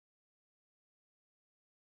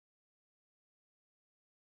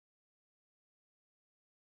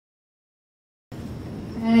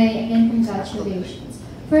Hi, again, congratulations.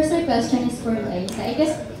 First, my question is for Liza. I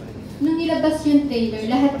guess, nung nilabas yung trailer,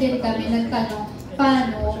 lahat din kami nagtanong,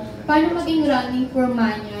 paano maging running for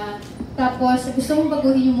Manya, tapos gusto mong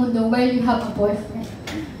baguhin yung mundo while you have a boyfriend?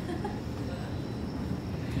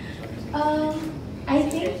 I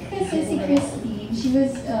think kasi si Christine, she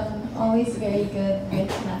was always very good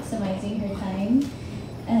with maximizing her time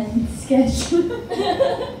and schedule.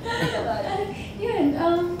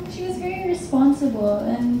 She was very responsible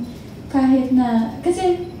and kahit na,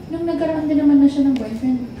 kasi nung nagkaroon din naman na siya ng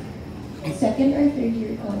boyfriend, second or third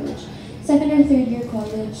year college,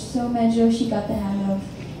 so medyo she got the hang of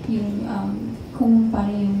yung kung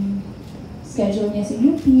paano yung schedule niya sa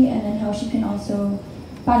UP and then how she can also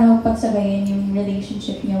paano pagsabayin yung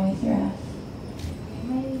relationship niya with Raph.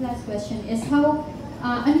 My last question is ano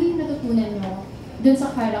yung natutunan nyo dun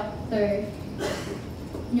sa character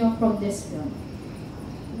nyo from this film?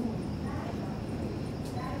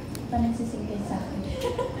 Paano nagsisingkin sa akin?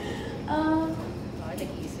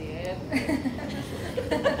 Nag-isip.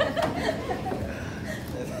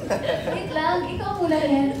 Wait lang, ikaw muna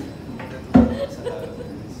yan.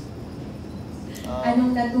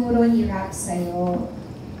 Anong naturo ni Raph sa'yo?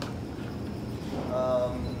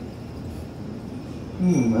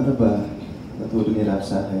 Ano ba naturo ni Raph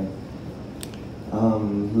sa akin?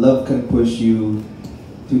 Love can push you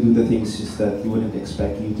to do the things that you wouldn't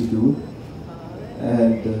expect you to do.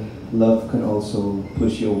 And love can also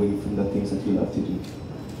push you away from the things that you love to do.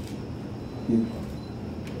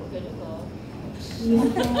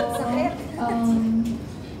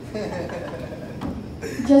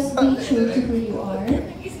 Just be true to who you are.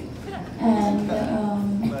 And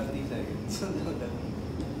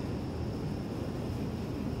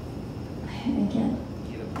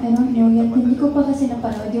I don't know yet. Hindi ko pa kasi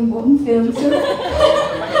napanood yung buong film. So,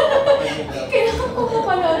 kailangan ko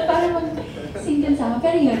mapanood para mag-sing din sa akin.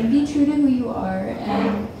 Pero yun, be true to who you are.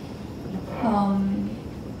 And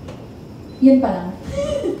yun pa lang.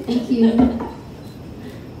 Thank you.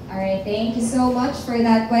 Alright, thank you so much for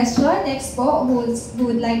that question. Next po, who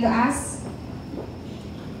would like to ask?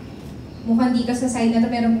 Mukhang di ka sa side na to,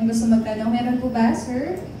 meron pong gusto magtanong. Meron po ba,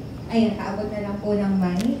 sir? Ayan, kaabot na lang po ng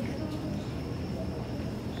mic.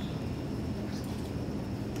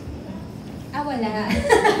 Wala.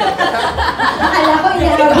 Akala ko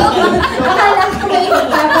inaabot. Akala ko may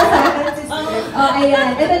tapos sa akin si sir. Oh,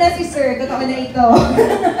 ayan. Ito na si sir. Totoo na ito.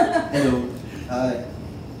 Hello.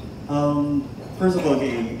 First of all,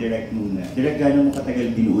 kay Direct muna. Direct, gano'n mo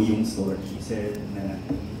katagal binuo yung story? Kasi na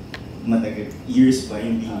matagal, years pa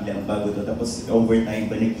yung bilang bago to. Tapos over time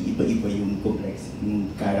ba nag-iiba-iba yung complex, yung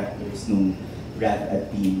characters nung Raph at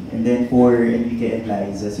team. And then for Enrique and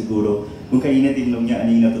Liza, siguro, kung kanina tinanong niya ano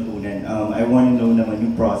yung natutunan, I want to know naman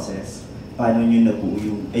yung process. Paano nyo nabuo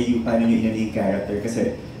paano nyo inano yung character.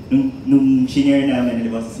 Kasi nung shinare namin, di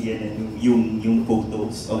ba sa CNN, yung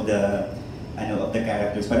photos of the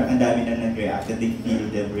characters, parang ang dami na nag-react that they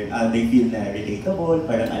feel na relatable,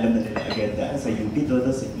 parang alam na nila agad sa UP to,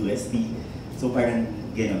 sa UST. So parang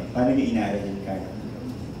gano'n, paano nyo inaral yung character?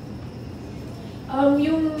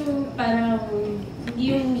 Yung parang,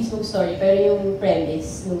 hindi yung mismong story, pero yung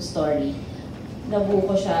premise ng story, nabuo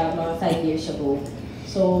ko siya mga 5 years ago.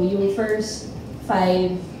 So yung first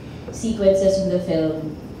 5 sequences of the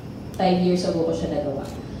film, 5 years ago ko siya nagawa.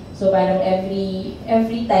 So parang every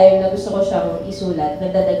time na gusto ko siyang isulat,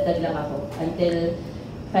 nagdadagdag lang ako. Until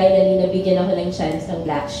finally, nabigyan ako ng chance ng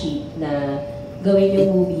black sheep na gawin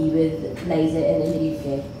yung movie with Liza and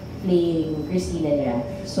Enrique, playing Christine and Raph.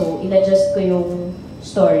 So in-adjust ko yung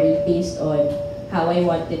story based on how I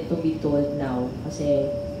want it to be told now. Kasi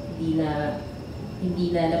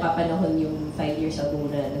hindi na napapanahon yung 5 years ago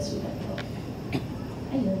na nasulat ko.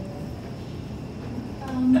 Ayun.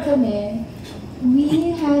 Kami,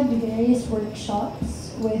 we had various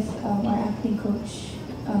workshops with our acting coach.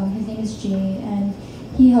 His name is Jay, and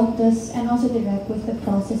he helped us, and also Direct, with the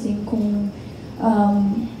processing kung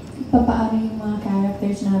papaano yung mga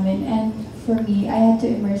characters namin. And for me, I had to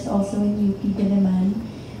immerse also in UP Diliman.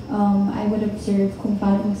 I would observe kung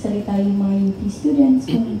paano magsalita yung mga UP students,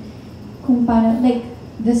 kung paano, like,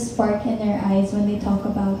 the spark in their eyes when they talk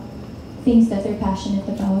about things that they're passionate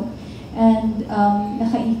about. And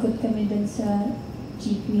nakaikot kami dun sa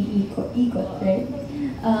jeepney ikot, right?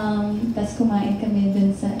 Tapos kumain kami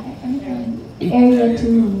dun sa area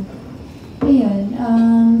 2. Ayun,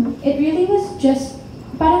 it really was just,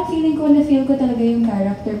 parang feeling ko, na-feel ko talaga yung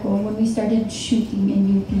character ko when we started shooting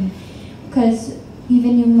in UP. Because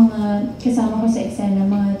even yung mga kasama ko sa eksena,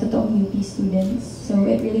 mga totoong UP students. So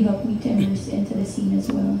it really helped me to immerse into the scene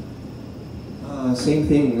as well.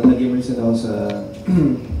 Same thing, nag-immerse ako sa